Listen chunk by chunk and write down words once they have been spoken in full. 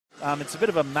It's a bit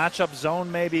of a matchup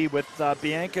zone maybe with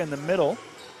Bianca in the middle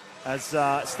as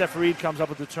Steph Reed comes up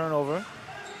with the turnover.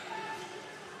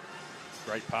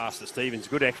 Great pass to Stevens.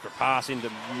 Good extra pass into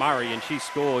Murray, and she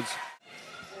scores.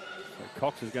 So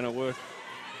Cox is going to work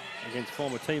against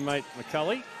former teammate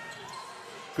McCulley.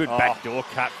 Good backdoor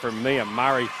cut from Mia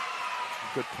Murray.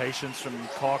 Good patience from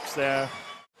Cox there.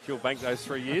 She'll bank those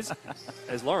 3 years.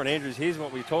 As Lauren Andrews, here's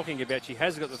what we're talking about. She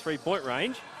has got the three-point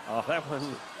range. Oh, that one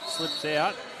slips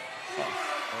out.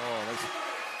 Oh,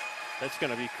 that's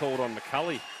going to be called on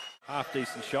McCulley.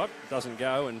 Half-decent shot. Doesn't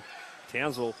go, and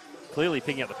Townsville clearly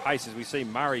picking up the pace as we see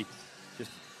Murray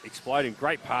just exploding.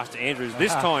 Great pass to Andrews.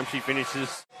 This time she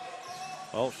finishes.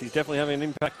 Well, she's definitely having an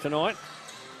impact tonight,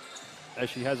 as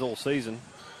she has all season.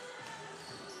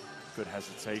 Good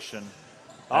hesitation.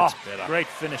 That's better. Great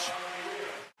finish.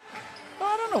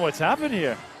 I don't know what's happened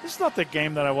here. This is not the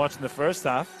game that I watched in the first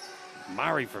half.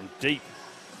 Murray from deep.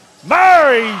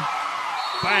 Murray!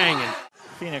 Bang! And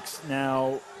Phoenix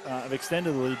now have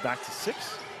extended the lead back to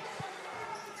 6.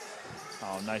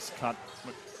 Oh, nice cut.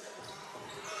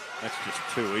 That's just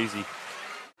too easy.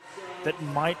 That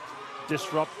might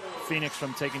disrupt Phoenix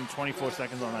from taking 24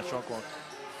 seconds on that shot clock.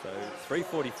 So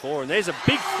 3:44, and there's a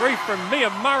big three from Mia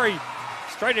Murray.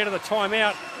 Straight out of the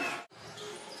timeout.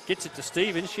 Gets it to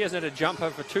Stevens. She hasn't had a jumper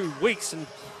for 2 weeks, and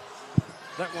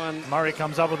that one... Murray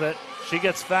comes up with it. She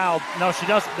gets fouled. No, she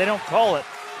doesn't. They don't call it.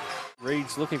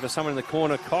 Reed's looking for someone in the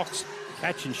corner. Cox,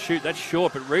 catch and shoot. That's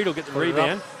short, but Reed will get the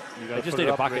rebound. They just need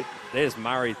a bucket. There's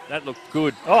Murray. That looked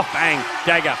good. Oh, bang,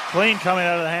 dagger. Clean coming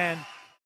out of the hand.